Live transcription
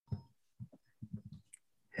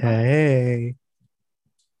Hey,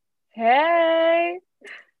 Hey,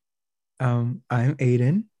 I'm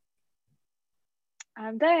Aiden,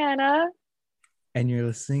 I'm Diana, and you're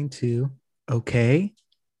listening to Okay.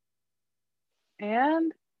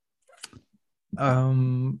 and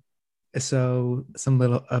Um, so some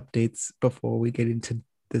little updates before we get into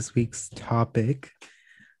this week's topic.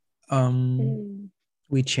 Um, mm,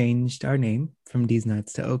 we changed our name from These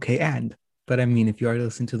Nuts to Okay and. But I mean, if you already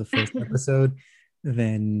listened to the first episode,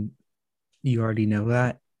 then you already know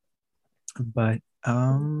that. But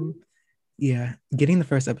yeah, getting the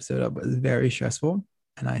first episode up was very stressful,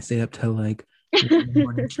 and I stayed up till like 1 in the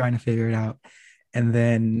morning trying to figure it out. And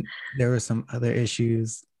then there were some other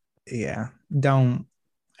issues. Yeah, don't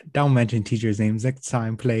mention teachers' names next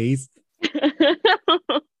time, please.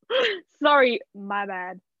 sorry, my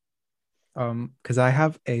bad. Because I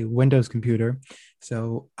have a Windows computer,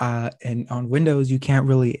 so and on Windows you can't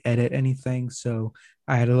really edit anything, so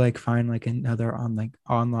I had to like find like another on like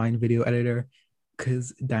online video editor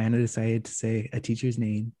because Diana decided to say a teacher's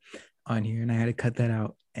name on here, and I had to cut that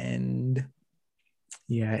out. And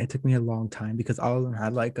yeah, it took me a long time because all of them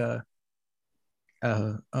had like a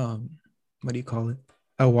what do you call it?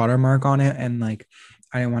 A watermark on it, and like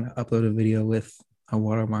I didn't want to upload a video with a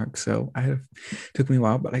watermark, so I have took me a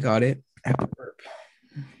while, but I got it. I have to burp.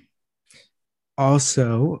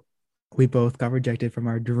 Also, we both got rejected from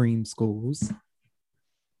our dream schools.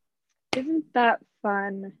 Isn't that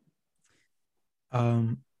fun?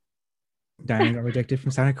 Um, Diana got rejected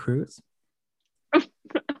from Santa Cruz.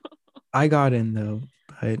 I got in though,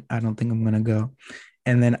 but I don't think I'm gonna go.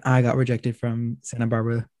 And then I got rejected from Santa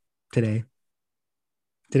Barbara today.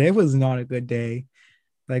 Today was not a good day.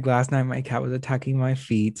 Like last night, my cat was attacking my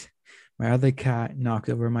feet. My other cat knocked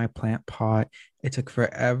over my plant pot. It took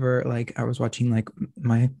forever. Like I was watching like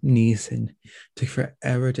my niece, and it took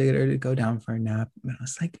forever to get her to go down for a nap. And I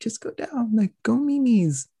was like, just go down, like go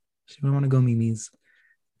Mimi's. She didn't want to go Mimi's.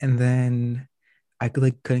 And then I could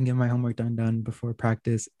like couldn't get my homework done before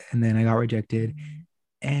practice, and then I got rejected.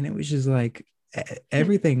 And it was just like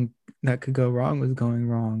everything that could go wrong was going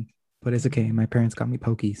wrong. But it's okay. My parents got me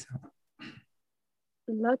pokey, so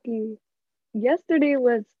Lucky. Yesterday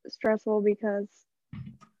was stressful because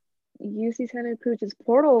UC Santa Cruz's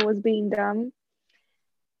portal was being done.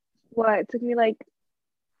 What, it took me like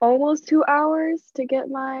almost 2 hours to get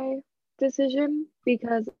my decision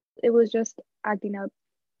because it was just acting up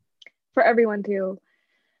for everyone too.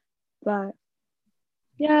 But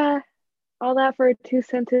yeah, all that for a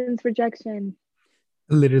two-sentence rejection.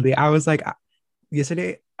 literally, I was like,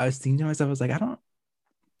 yesterday, I was thinking to myself, I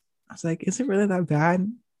was like, is it really that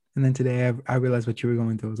bad? And then today, I realized what you were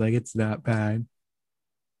going through. I was like, it's that bad.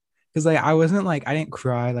 Because like, I wasn't like, I didn't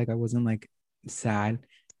cry. Like, I wasn't like sad.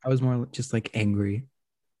 I was more just like angry.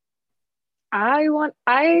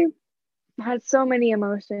 I had so many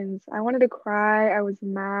emotions. I wanted to cry. I was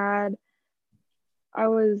mad. I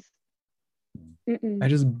was, I mm-mm.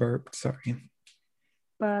 just burped. Sorry.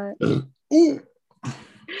 But there's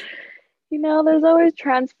always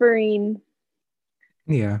transferring.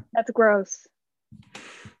 Yeah. That's gross.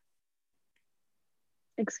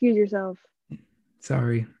 Excuse yourself.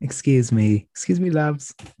 Sorry. Excuse me. Excuse me,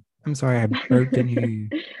 loves. I'm sorry. I burped in you.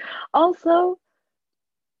 Also,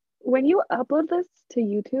 when you upload this to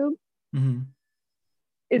YouTube, Mm-hmm.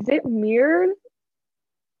 is it mirrored?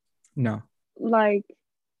 No. Like,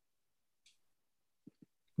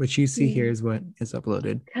 What you see here hmm, is what is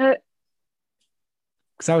uploaded. ca-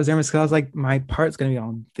 Because I was nervous because I was like, my part's gonna be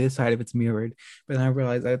on this side if it's mirrored, but then I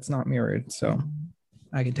realized that it's not mirrored, so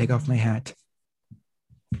I can take off my hat.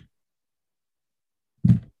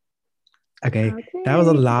 Okay, that was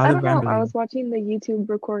a okay. lot I of don't know. I was rambling. watching the YouTube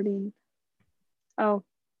recording. Oh.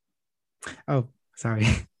 Oh, sorry,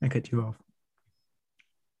 I cut you off.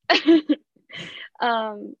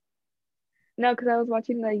 um, no, because I was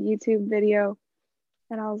watching the YouTube video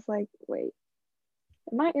and I was like, wait,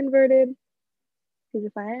 am I inverted? Because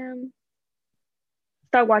if I am,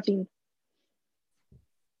 stop watching.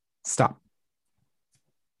 Stop.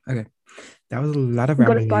 Okay, that was a lot of Go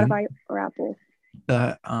to rambling. Spotify or Apple.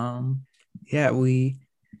 But yeah, we've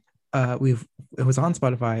it was on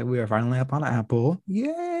Spotify. We are finally up on Apple.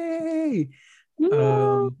 Yay! Yeah,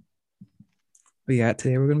 Um, but yeah,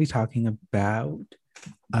 today we're gonna be talking about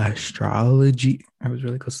astrology. I was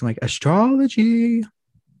really close to like astrology.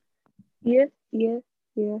 yeah, yeah,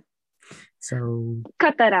 yeah. So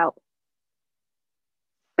Cut that out.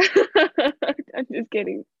 I'm just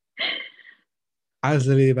kidding. I was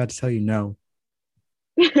literally about to tell you no,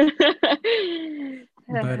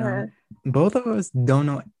 but both of us don't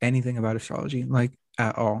know anything about astrology, like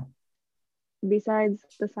at all. Besides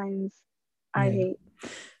the signs I Yeah. hate.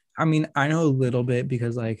 I mean, I know a little bit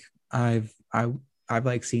because like I've I I've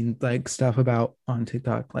like seen like stuff about on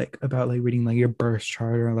TikTok like about like reading like your birth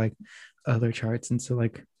chart or like other charts, and so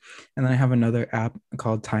like, and then I have another app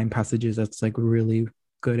called Time Passages that's like really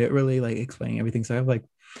good at really like explaining everything. So I have like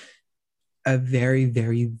a very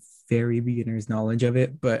very beginner's knowledge of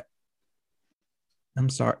it, but I'm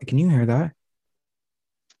sorry. Can you hear that?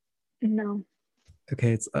 No.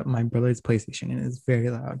 Okay, it's my brother's PlayStation and it's very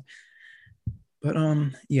loud. But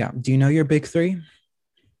yeah. Do you know your big three?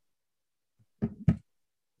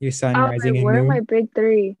 Your sun, Oh, rising, wait, and what are my moon. big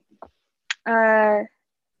three? Uh,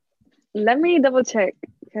 Let me double check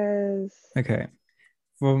because Okay.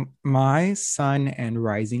 Well, my sun and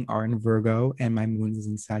rising are in Virgo, and my moon is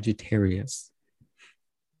in Sagittarius.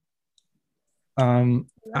 I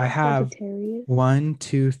not have Sagittarius. one,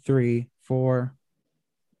 two, three, four,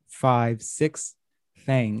 five, six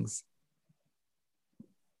things.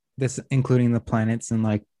 This including the planets and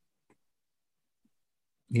like,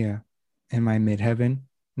 yeah, in my midheaven,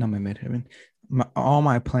 not my midheaven, all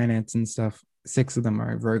my planets and stuff. Six of them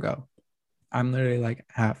are Virgo. I'm literally like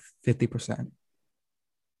half 50%.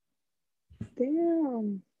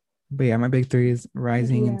 Damn. But yeah, my big three is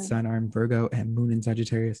rising and Yeah. sun are in Virgo and moon in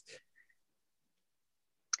Sagittarius.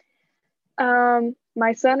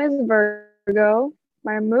 My sun is Virgo,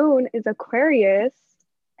 my moon is Aquarius,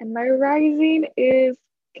 and my rising is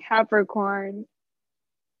Capricorn.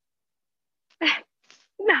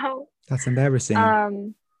 No. That's embarrassing.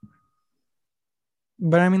 Um,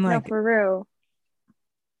 But I mean, no, like for real.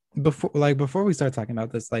 before we start talking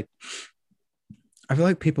about this, like I feel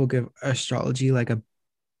like people give astrology like a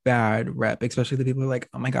bad rep, especially the people who are like,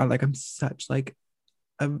 oh my god, like I'm such like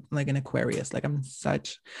an Aquarius, like I'm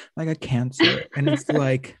such like a Cancer, and it's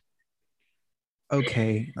like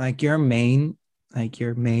okay, like your main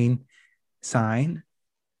sign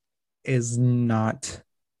is not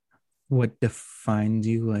what defines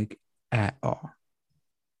you like at all.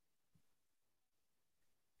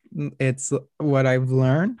 It's what I've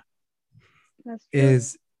learned That's true.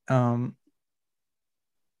 is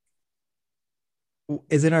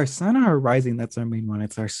is it our sun or our rising that's our main one?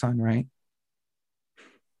 It's our sun, right?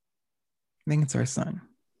 I think it's our sun.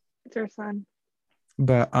 It's our sun.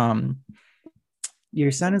 But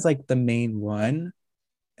your sun is like the main one,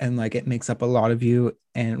 and like it makes up a lot of you.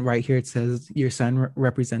 And right here it says your sun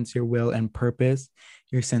represents your will and purpose,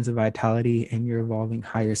 your sense of vitality, and your evolving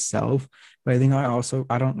higher self. But I think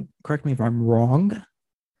I don't, correct me if I'm wrong.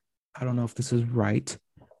 I don't know if this is right,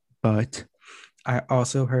 but I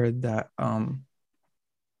also heard that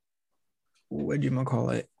what do you call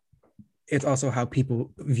it? It's also how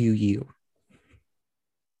people view you,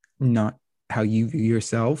 not how you view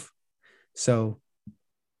yourself. So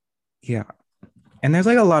yeah. And there's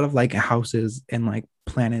like a lot of like houses and like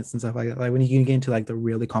planets and stuff like that. Like when you get into like the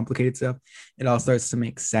really complicated stuff, it all starts to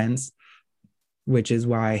make sense, which is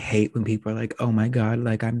why I hate when people are like, oh my God,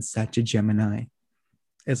 like I'm such a Gemini.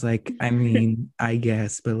 It's like, I mean, I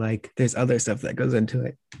guess, but like there's other stuff that goes into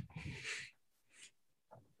it.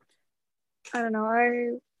 I don't know.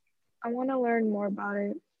 I want to learn more about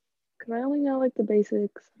it because I only know like the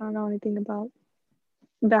basics. I don't know anything about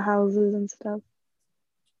the houses and stuff.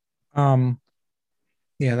 Um,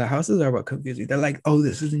 yeah, the houses are what confuse me. They're like, oh,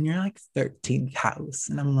 this is in your like 13th house.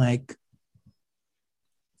 And I'm like,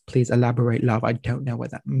 please elaborate, love. I don't know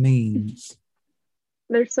what that means.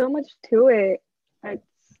 There's so much to it. It's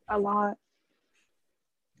a lot.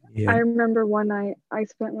 Yeah. I remember one night I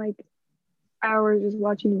spent like hours just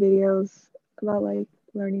watching videos about like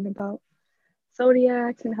learning about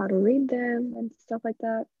zodiacs and how to read them and stuff like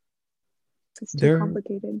that. It's too They're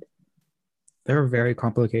complicated. they're very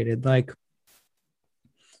complicated. Like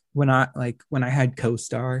when I had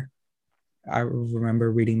CoStar, I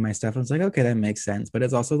remember reading my stuff. I was like, okay, that makes sense, but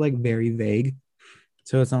it's also like very vague.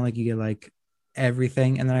 So it's not like you get like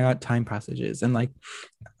everything. And then I got time passages, and like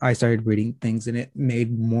I started reading things, and it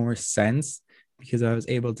made more sense because I was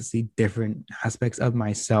able to see different aspects of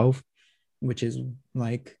myself, which is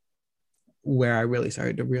like where I really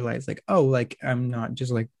started to realize, like, oh, like I'm not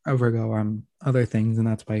just like a Virgo, I'm other things, and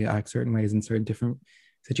that's why I act certain ways in certain different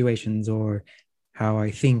situations, or how I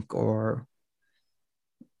think, or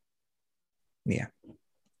yeah.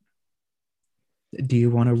 Do you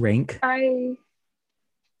want to rank I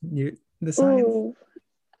the signs? ooh,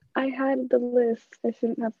 I had the list. I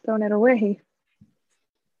shouldn't have thrown it away.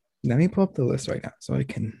 Let me pull up the list right now so I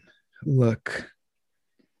can look.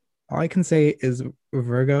 All I can say is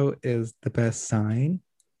Virgo is the best sign,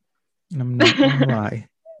 and I'm not gonna I lie.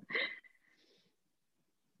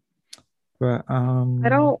 But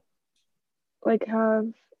don't like have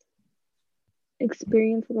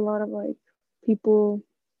experience with a lot of like people.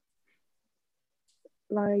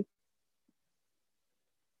 like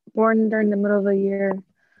born during the middle of the year.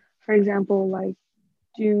 For example, like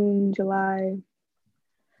June, July.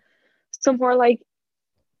 Some more like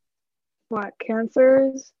what,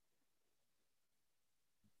 Cancers,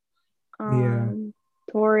 Yeah. um,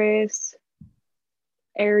 Taurus,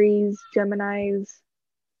 Aries, Geminis.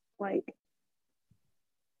 Like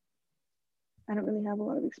I don't really have a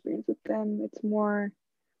lot of experience with them. It's more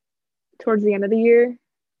towards the end of the year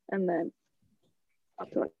and then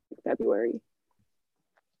up to like February.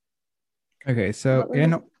 Okay, so What was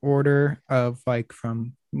in it? order of like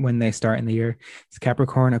from when they start in the year, it's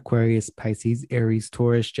Capricorn, Aquarius, Pisces, Aries,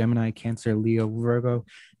 Taurus, Gemini, Cancer, Leo, Virgo,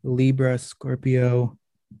 Libra, Scorpio,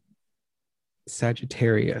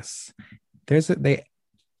 Sagittarius. They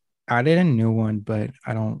added a new one, but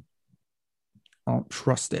I don't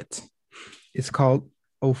trust it. It's called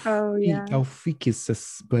Oh yeah.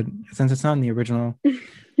 Ophiuchus, but since it's not in the original,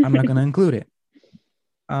 I'm not gonna include it.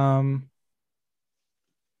 Um,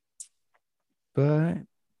 but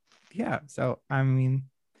yeah, so I mean,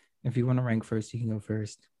 if you want to rank first, you can go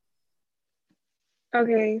first.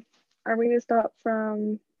 Okay. Are we gonna start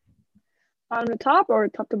from bottom to top or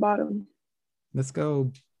top to bottom? Let's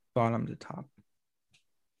go bottom to top.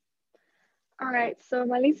 All right. So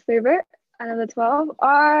my least favorite out of the 12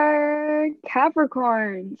 are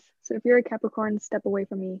Capricorns. So if you're a Capricorn, step away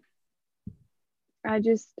from me. I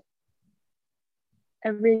just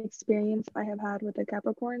every experience I have had with a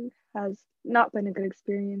Capricorn has not been a good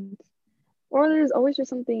experience. Or there's always just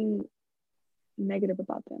something negative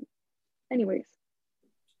about them. Anyways,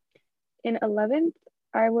 in 11th,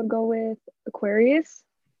 I would go with Aquarius.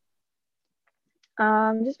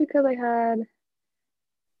 Just because I had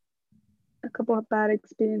a couple of bad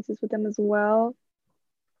experiences with them as well.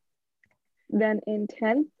 Then in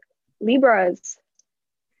 10th, Libras.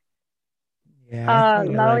 Yeah, I thought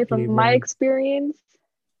I Not only liked from my Libra. experience,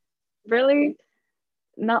 really,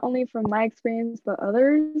 not only from my experience, but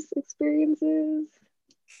others' experiences.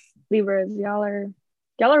 Libras, y'all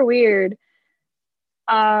are weird.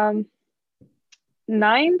 Um,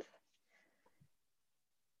 Ninth,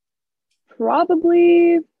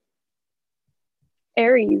 probably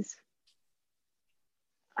Aries.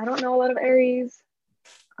 I don't know a lot of Aries.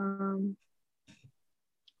 Um,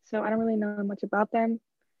 so I don't really know much about them.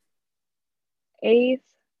 Eighth,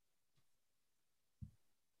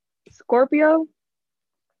 Scorpio.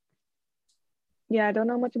 Yeah, I don't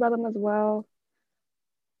know much about them as well.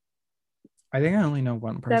 I think I only know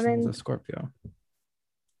one person who's a Seventh, Scorpio.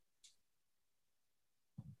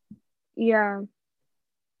 yeah.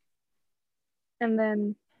 And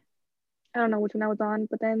then I don't know which one I was on,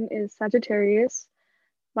 but then is Sagittarius.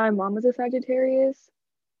 My mom is a Sagittarius.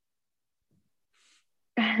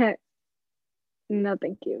 No,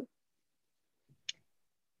 thank you.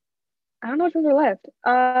 I don't know which ones are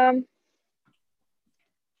left.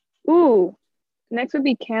 Ooh, next would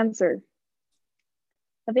be Cancer.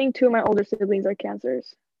 I think two of my older siblings are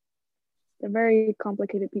Cancers. They're very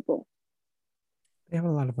complicated people. They have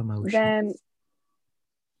a lot of Then, emotions.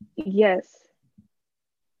 yes.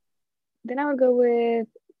 Then I would go with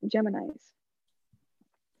Geminis.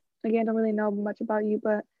 Again, don't really know much about you,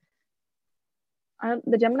 but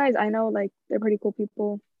the Geminis I know, like, they're pretty cool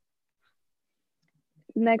people.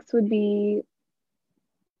 Next would be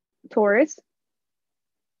Taurus.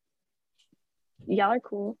 Y'all are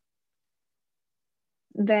cool.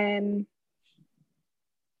 Then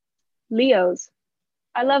Leos.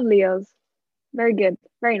 I love Leos. Very good.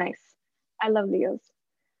 Very nice. I love Leos.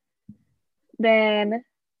 Then,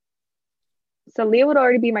 so Leo would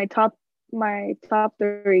already be my top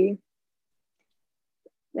three.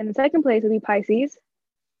 Then in second place would be Pisces.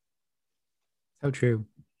 So true.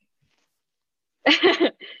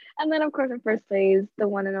 And then of course in first place, the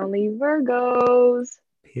one and only Virgos.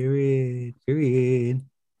 Period. Period.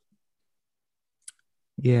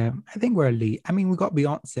 Yeah, I think we're elite. I mean, we got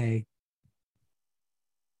Beyonce.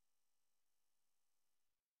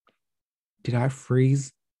 Did I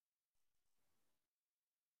freeze?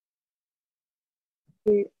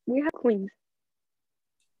 We have queens.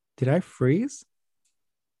 Did I freeze?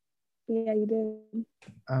 Yeah, you did.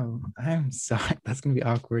 Oh, I'm sorry. That's gonna be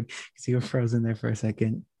awkward because you were frozen there for a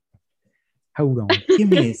second. Hold on. Give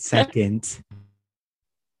me a second.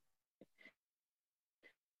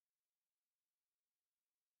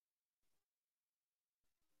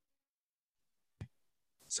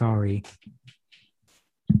 Sorry.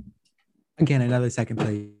 Again, another second,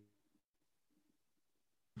 please.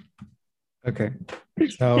 Okay.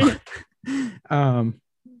 So um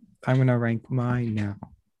I'm gonna rank mine now.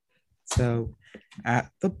 So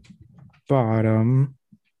at the bottom,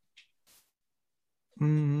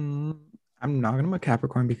 I'm not gonna put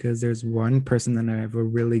Capricorn because there's one person that I have a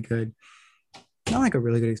really good, not like a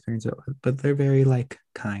really good experience with, but they're very like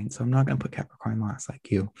kind. So I'm not gonna put Capricorn last like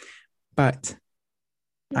you. But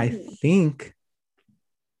I Mhm. think,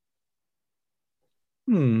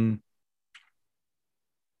 hmm,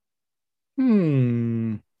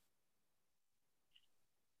 hmm,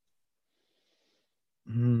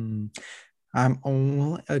 hmm. I'm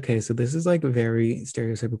only okay. So this is like very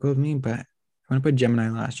stereotypical of me, but I'm gonna put Gemini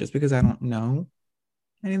last just because I don't know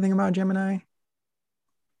anything about Gemini,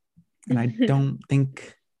 and I don't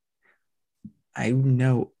think I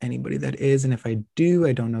know anybody that is, and if I do,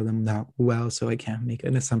 I don't know them that well, so I can't make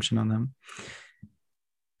an assumption on them.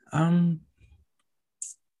 Um,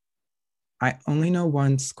 I only know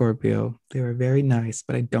one Scorpio. They were very nice,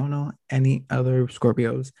 but I don't know any other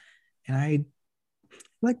Scorpios, and I feel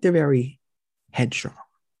like they're very headstrong,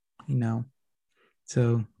 you know.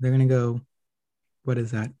 So they're gonna go. What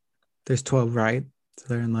is that? There's 12, right? So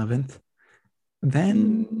they're in 11th. Mhm.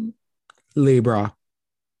 Then Libra.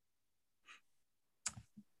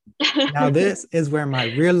 Now this is where my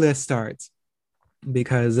real list starts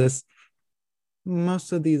because this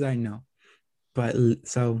most of these I know, but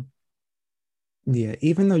so yeah,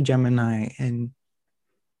 even though Gemini and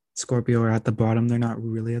Scorpio are at the bottom, they're not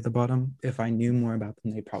really at the bottom. If I knew more about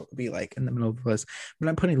them, they'd probably be like in the middle of the list. But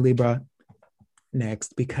I'm putting Libra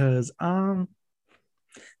next because I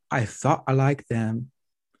thought I liked them,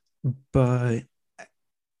 but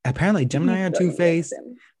apparently You Gemini are still didn't like two-faced.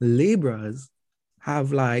 them. Libras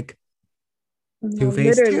have like No,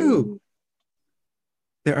 two-faced too. literally.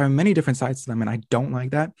 There are many different sides to them, and I don't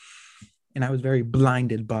like that. And I was very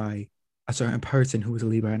blinded by a certain person who was a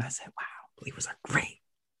Libra, and I said, "Wow, Libras are great."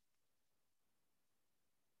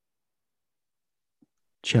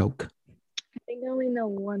 Joke. I think I only know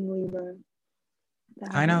one Libra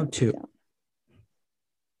that I hasn't know let me two. down.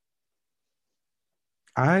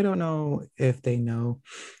 I don't know if they know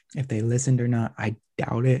if they listened or not. I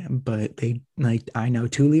doubt it, but they like I know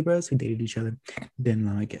two Libras who dated each other,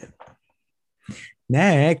 didn't like it.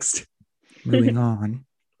 Next, moving on.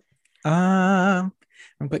 I'm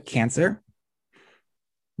gonna put Cancer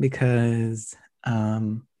because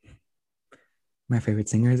my favorite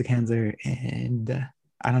singer is a Cancer, and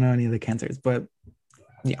I don't know any of the Cancers, but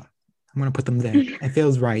yeah, I'm gonna put them there. It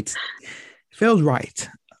feels right. It feels right.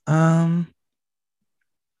 Um,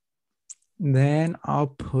 Then I'll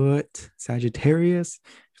put Sagittarius.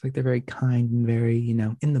 It's like they're very kind and very,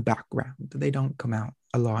 in the background. They don't come out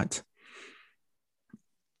a lot.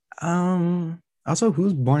 Also,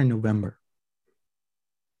 who's born in November?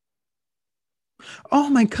 Oh,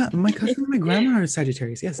 my cousin and my grandma are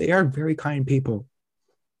Sagittarius. Yes, they are very kind people.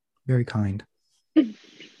 Very kind. Maybe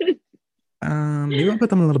I'll put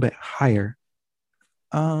them a little bit higher.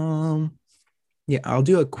 Um, yeah, I'll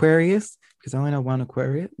do Aquarius because I only know one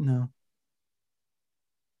Aquarius. No.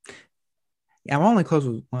 Yeah, I'm only close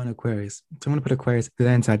with one Aquarius. So I'm gonna put Aquarius,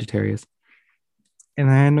 then Sagittarius. And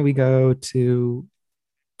then we go to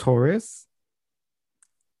Taurus.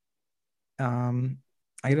 Um,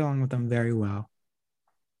 I get along with them very well.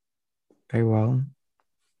 Very well.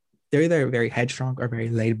 They're either very headstrong or very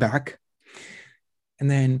laid back. And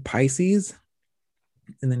then Pisces,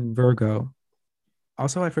 and then Virgo.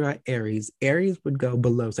 Also, I forgot Aries. Aries would go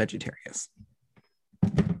below Sagittarius.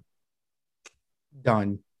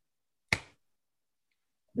 Done.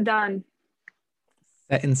 Done.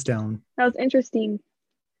 Set in stone. That was interesting.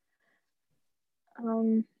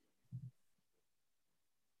 Um,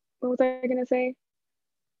 what was I gonna say?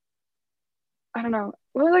 I don't know.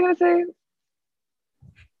 What was I gonna say?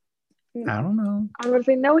 I don't know. I'm gonna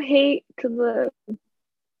say no hate to the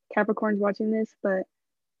Capricorns watching this, but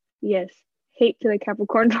yes, hate to the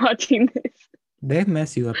Capricorns watching this. They've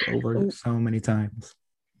messed you up over so many times.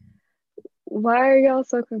 Why are y'all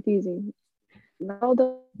so confusing? All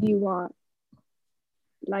the you want.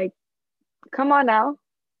 Like, come on now.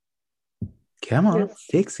 Come on, Just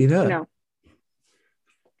fix it up. no.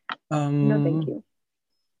 No, thank Um, you.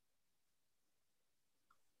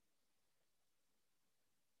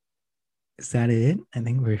 is that it? I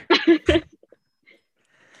think we're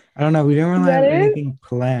I don't know. We don't Is really that have it? anything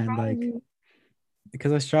planned, like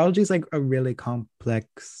because astrology is like a really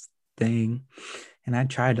complex thing. And I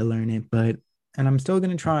tried to learn it, but and I'm still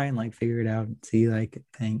gonna try and like figure it out and see like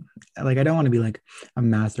thing. Like I don't want to be like a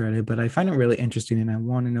master at it, but I find it really interesting and I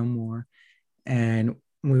want to know more. And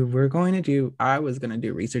we were going to do I was gonna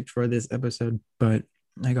do research for this episode, but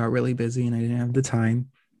I got really busy and I didn't have the time.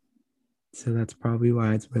 So that's probably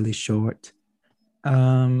why it's really short.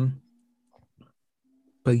 Um,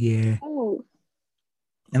 but yeah, Oh,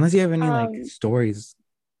 unless you have any like um, stories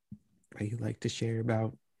that you like to share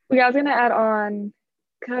about. Yeah, I was gonna add on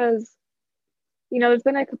because there's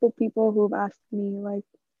been a couple people who have asked me like,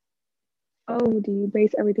 "Oh, do you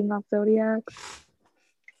base everything off zodiacs?"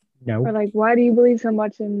 Or No. like, "Why do you believe so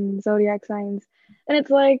much in zodiac signs?" And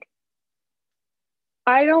it's like,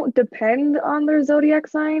 I don't depend on their zodiac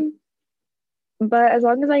sign, but as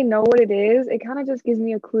long as I know what it is, it kind of just gives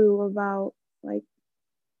me a clue about like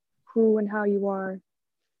who and how you are.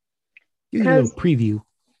 Give you a little Because, preview.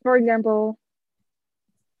 for example,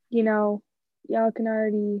 you know, y'all can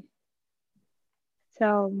already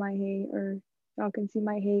tell my hate, or y'all can see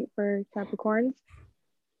my hate for Capricorns.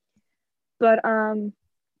 But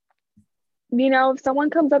if someone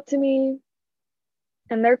comes up to me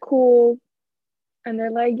and they're cool and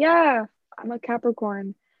they're like, "Yeah, I'm a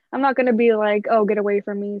Capricorn." I'm not gonna be like, "Oh, get away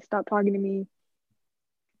from me, stop talking to me."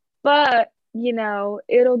 But,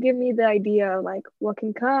 it'll give me the idea of like what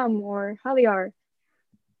can come or how they are.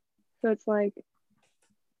 So it's like,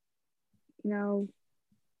 you know,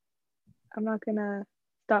 I'm not gonna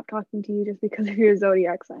stop talking to you just because of your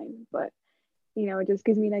zodiac sign, but it just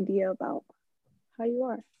gives me an idea about how you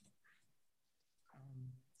are.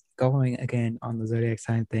 Going again on the zodiac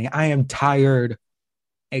sign thing, I am tired,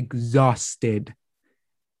 exhausted,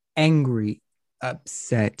 angry,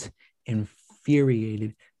 upset,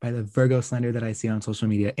 infuriated by the Virgo slander that I see on social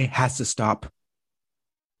media. It has to stop.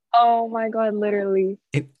 Oh my God, literally.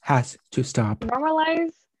 It has to stop.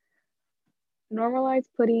 Normalize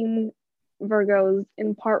putting Virgos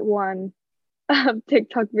in part one of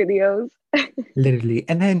TikTok videos. Literally.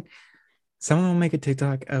 And then someone will make a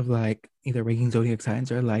TikTok of like either ranking zodiac signs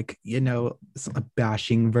or like,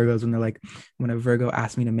 bashing Virgos when they're like, when a Virgo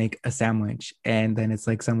asked me to make a sandwich, and then it's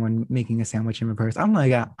like someone making a sandwich in reverse. I'm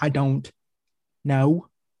like, I don't know.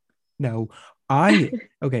 No.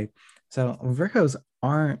 Okay. So Virgos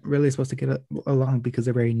aren't really supposed to get along because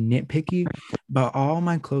they're very nitpicky, but all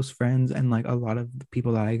my close friends and like a lot of the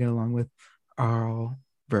people that I get along with are all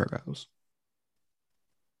Virgos.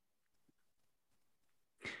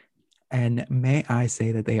 And may I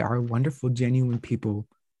say that they are wonderful, genuine people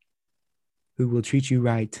who will treat you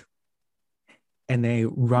right. And they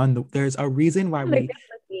there's a reason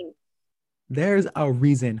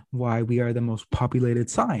why we are the most populated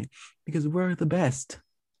sign, because we're the best.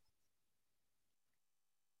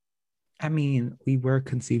 I mean, we were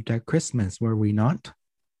conceived at Christmas, were we not?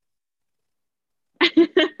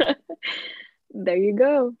 There you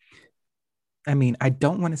go. I mean, I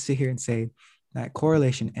don't want to sit here and say that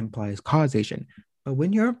correlation implies causation, but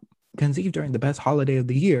when you're conceived during the best holiday of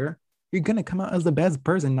the year, you're going to come out as the best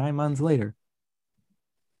person 9 months later.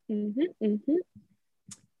 We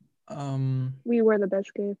were the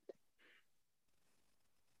best gift.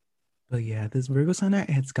 But yeah, this Virgo sign,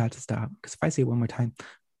 it's got to stop. Because if I say it one more time,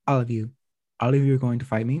 all of you are going to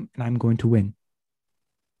fight me and I'm going to win.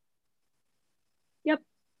 Yep,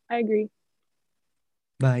 I agree.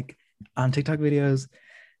 Like on TikTok videos,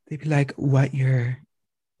 they'd be like, what your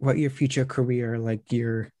future career, like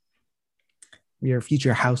your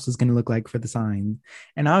future house is going to look like for the sign.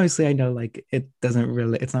 And obviously I know like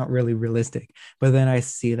it's not really realistic, but then I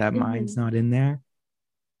see that mine's not in there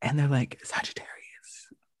and they're like Sagittarius,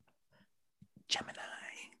 Gemini,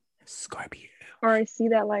 Scorpio. Or I see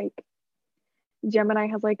that like Gemini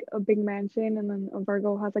has like a big mansion and then a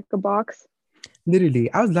Virgo has like a box.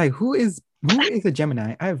 Literally, I was like, who is a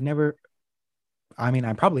Gemini? I have never, I mean,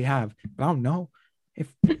 I probably have, but I don't know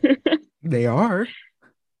if they are.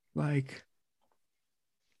 Like,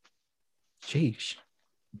 sheesh.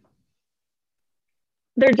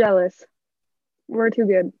 They're jealous. We're too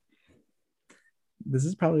good. This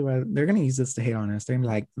is probably why they're gonna use this to hate on us. They're gonna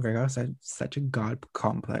be like, Virgo said such a god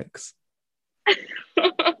complex.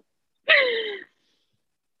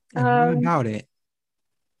 And what about it?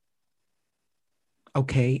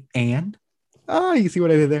 Okay, and you see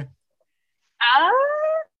what I did there?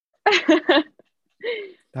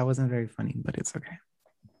 That wasn't very funny, but it's okay.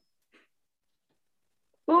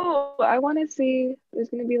 Oh, I want to see. There's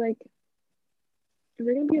gonna be like, is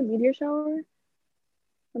there gonna be a meteor shower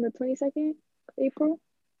on the 22nd of April?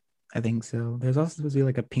 I think so. There's also supposed to be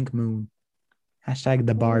like a pink moon. Hashtag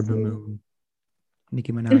the Barb moon.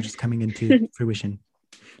 Nicki Minaj is coming into fruition.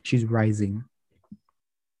 She's rising.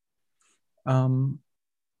 Oh,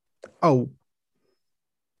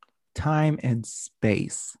 time and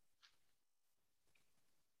space.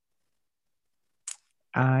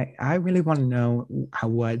 I really want to know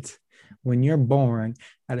what when you're born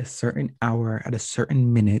at a certain hour, at a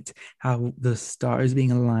certain minute, how the stars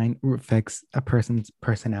being aligned affects a person's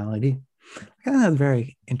personality. I think that's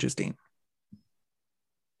very interesting.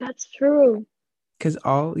 That's true. Because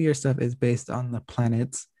all your stuff is based on the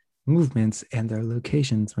planets movements and their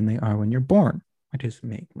locations when you're born, which is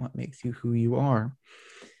what makes you who you are.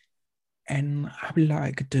 And I'd be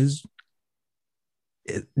like, does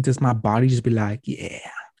my body just be like, yeah,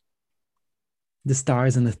 the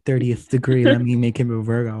stars in the 30th degree, let me make him a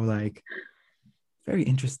Virgo? Like, very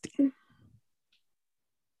interesting.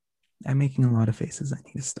 I'm making a lot of faces. I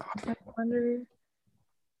need to stop. I wonder.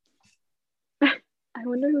 I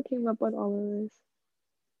wonder who came up with all of this.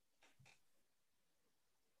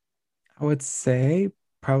 I would say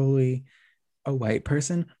probably a white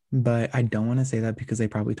person, but I don't want to say that because they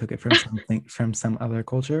probably took it from something from some other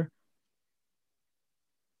culture.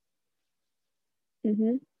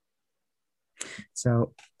 Mm-hmm.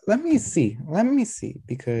 So let me see. Let me see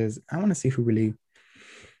because I want to see who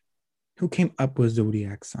came up with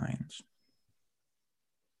zodiac signs.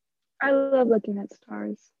 I love looking at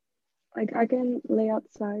stars. Like I can lay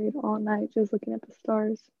outside all night just looking at the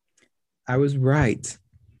stars. I was right.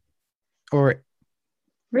 Or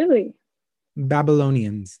Really?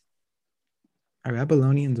 Babylonians. Are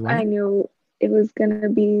Babylonians I white? knew it was gonna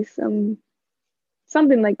be something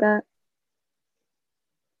like that.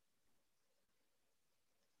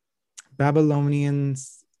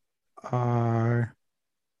 Babylonians are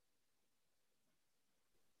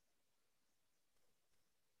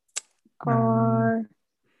um, Or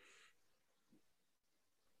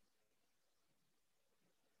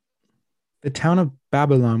the town of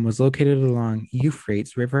Babylon was located along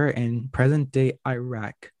Euphrates River in present-day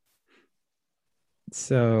Iraq.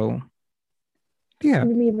 So yeah,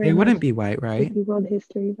 give me very they much wouldn't be white, right? crazy world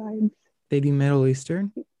history vibes. They'd be Middle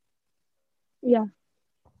Eastern. Yeah.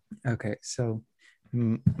 Okay, so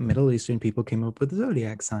Middle Eastern people came up with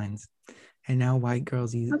zodiac signs, and now white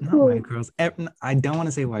girls use That's not white cool. girls. I don't want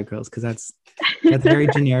to say white girls because that's very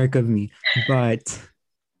generic of me, but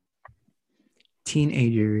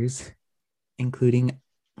teenagers, including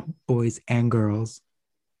boys and girls,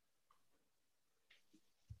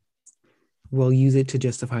 will use it to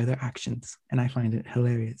justify their actions, and I find it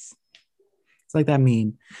hilarious. It's like that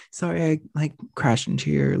meme. Sorry, I like crashed into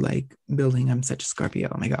your like building. I'm such a Scorpio.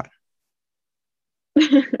 Oh my god.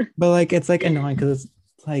 But like it's like annoying because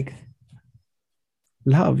it's like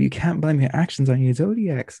love, you can't blame your actions on your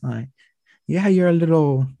zodiac sign. Yeah, you're a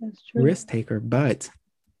little That's true. risk taker, but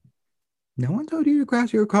no one told you to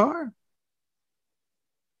crash your car.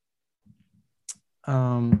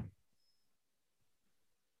 Um,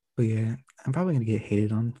 but yeah, I'm probably gonna get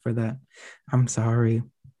hated on for that. I'm sorry.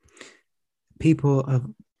 People of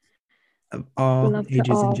all Love to ages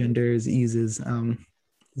and all. genders uses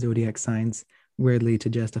zodiac signs weirdly to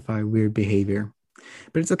justify weird behavior.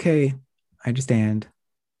 But it's okay. I understand.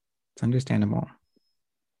 It's understandable.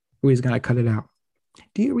 We just gotta cut it out.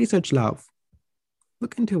 Do you research love?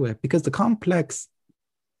 Look into it because the complex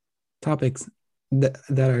topics that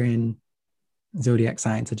are in zodiac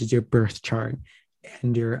signs, such as your birth chart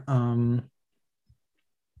and your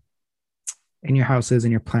houses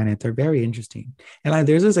and your planets, are very interesting. And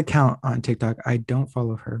there's this account on TikTok. I don't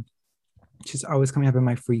follow her. She's always coming up in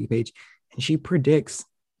my free page, and she predicts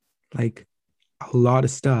like a lot of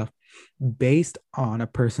stuff based on a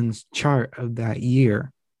person's chart of that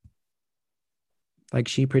year. Like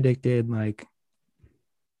she predicted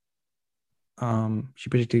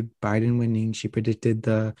Biden winning. She predicted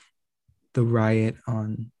the riot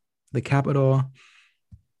on the Capitol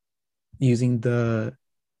using the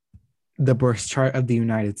birth chart of the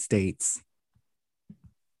United States.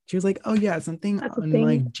 She was like, "Oh yeah, something That's a on thing.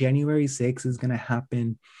 like January 6th is gonna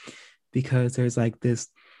happen because there's like the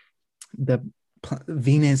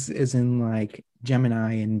Venus is in like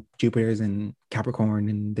Gemini and Jupiter's in Capricorn,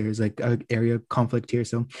 and there's like a area of conflict here.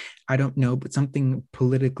 So I don't know, but something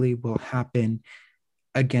politically will happen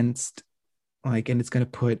against and it's gonna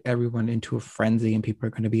put everyone into a frenzy, and people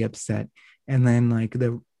are gonna be upset." And then like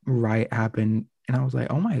the riot happened, and I was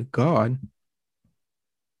like, "Oh my god."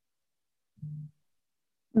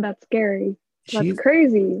 That's scary. That's She's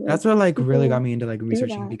crazy. Like That's what like really got people me into like do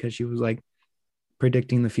researching that. because she was like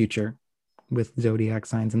predicting the future with zodiac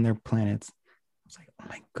signs and their planets. I was like, oh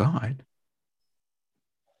my god,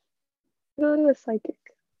 Go to a psychic.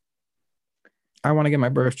 I want to get my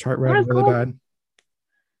birth chart What read is really called?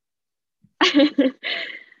 bad.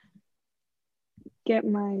 Get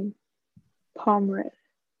my palm read.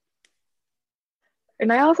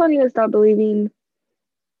 And I also need to stop believing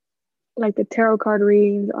like the tarot card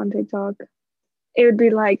readings on TikTok. It would be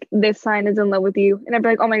like, this sign is in love with you. And I'd be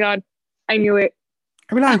like, oh my God, I knew it.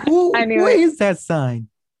 I'd be like, I who knew who it. is that sign?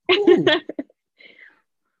 Who?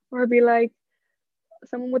 Or it'd be like,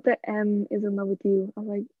 someone with the M is in love with you. I'm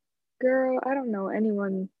like, girl, I don't know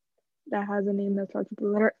anyone that has a name that starts with the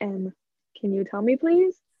letter M. Can you tell me,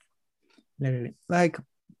 please? literally. Like,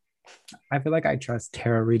 I feel like I trust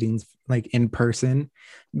tarot readings like in person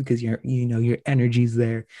because your energy's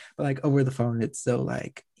there. But like over the phone, it's so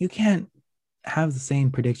like you can't have the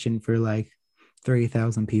same prediction for like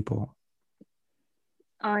 3,000 people.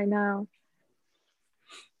 I know.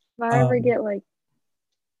 If I ever Um, get like,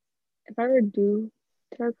 if I ever do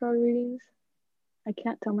tarot card readings, I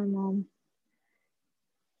can't tell my mom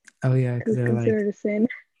oh yeah, because because it's they're like considered a sin.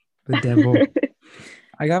 the devil.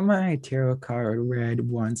 I got my tarot card read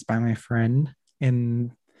once by my friend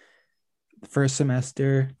in first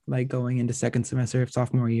semester, like going into second semester of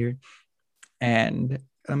sophomore year. And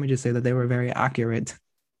let me just say that they were very accurate.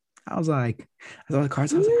 I saw the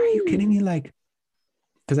cards. I was like, are you kidding Mm. me? Like,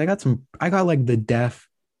 because I got like the death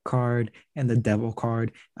card and the devil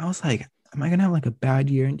card. I was like, am I gonna have like a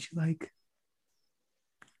bad year? And she's like,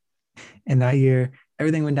 and that year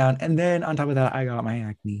everything went down. And then on top of that, I got my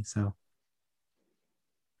acne. So,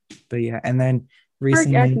 but yeah, and then Mark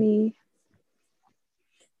recently acne.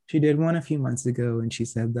 she did one a few months ago, and she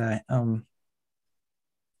said that I'll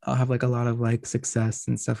have like a lot of like success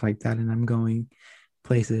and stuff like that, and I'm going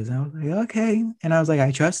places. And I was like, okay, and I was like,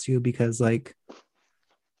 I trust you because like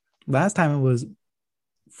last time it was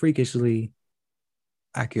freakishly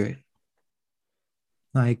accurate.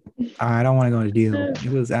 Like I don't want to go to deal. Do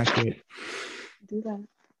It was accurate, that.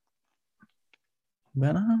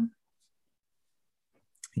 but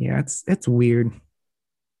yeah, it's weird.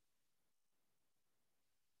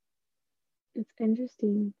 It's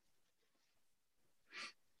interesting.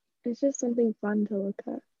 It's just something fun to look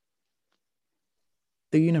at.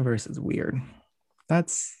 The universe is weird.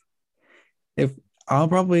 That's if I'll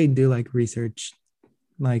probably do like research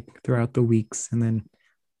like throughout the weeks, and then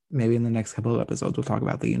maybe in the next couple of episodes we'll talk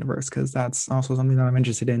about the universe because that's also something that I'm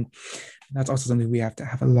interested in. That's also something we have to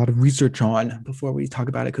have a lot of research on before we talk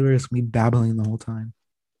about it because we're just gonna be babbling the whole time.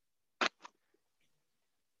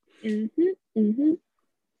 Mm-hmm. Mm-hmm.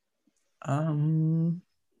 Um,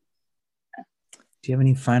 do you have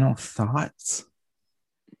any final thoughts?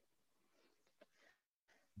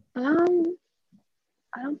 Um,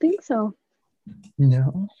 I don't think so.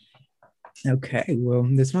 No. Okay. Well,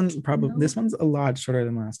 No. this one's a lot shorter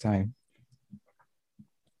than last time.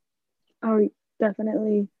 Oh,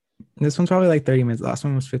 definitely. This one's probably like 30 minutes. Last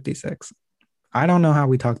one was 56. I don't know how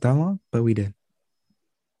we talked that long, but we did.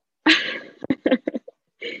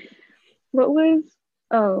 What was,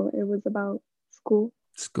 oh, it was about school.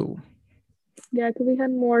 School. Yeah, because we had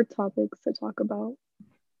more topics to talk about.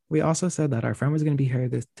 We also said that our friend was going to be here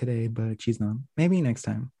this today, but she's not. Maybe next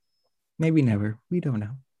time. Maybe never. We don't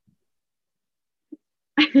know.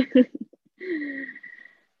 I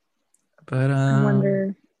But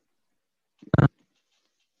wonder.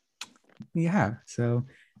 yeah. So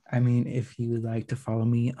I mean, if you would like to follow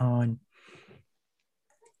me on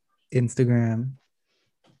Instagram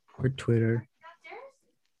or Twitter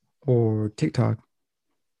or TikTok,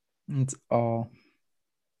 it's all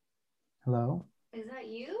hello. Is that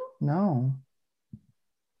you? No.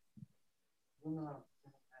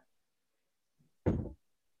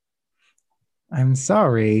 I'm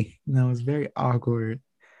sorry. That was very awkward.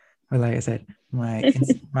 But like I said, my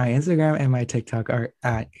Instagram and my TikTok are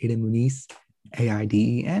at Aiden Muniz,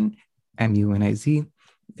 AIDEN MUNIZ.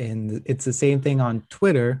 And it's the same thing on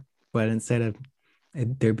Twitter, but instead of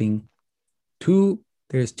there being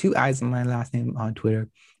there's two I's in my last name on Twitter,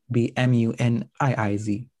 be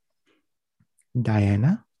MUNIIZ.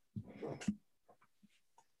 Diana.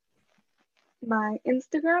 My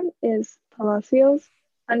Instagram is Palacios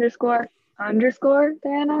 __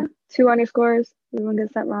 Diana. 2 underscores. Everyone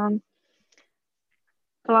gets that wrong.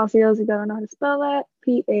 Palacios, you don't know how to spell that.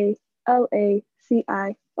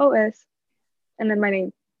 PALACIOS. And then my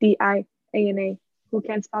name, DIANA. Who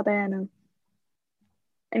can't spell Diana?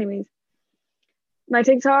 Anyways, my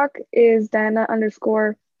TikTok is Diana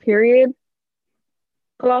 __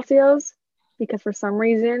 Palacios because for some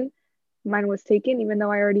reason mine was taken even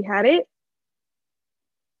though I already had it.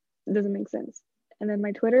 It doesn't make sense. And then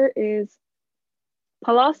my Twitter is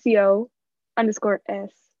Palacio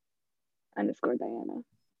 _S _Diana.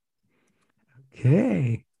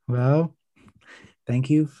 Okay. Well, thank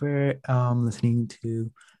you for listening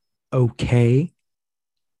to Okay.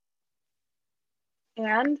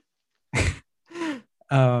 And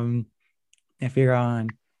um, if you're on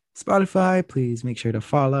Spotify, please make sure to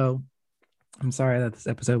follow. I'm sorry that this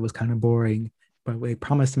episode was kind of boring, but we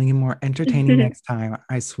promise to make it more entertaining next time.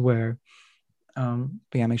 I swear. But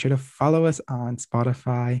yeah, make sure to follow us on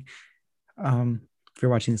Spotify. If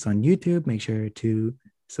you're watching this on YouTube, make sure to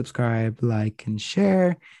subscribe, like, and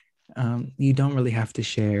share. You don't really have to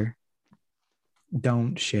share.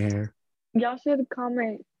 Don't share. y'all should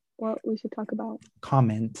comment what we should talk about.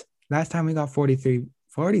 Comment. Last time we got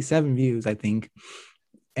 47 views, I think.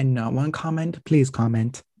 And not one comment. Please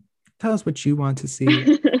comment. Tell us what you want to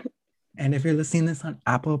see. And if you're listening to this on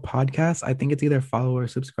Apple Podcasts, I think it's either follow or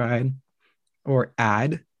subscribe or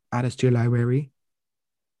add us to your library.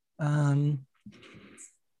 But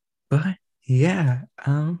yeah,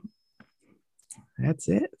 that's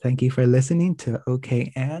it. Thank you for listening to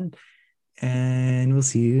OK and we'll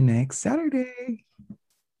see you next Saturday.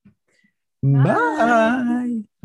 Bye.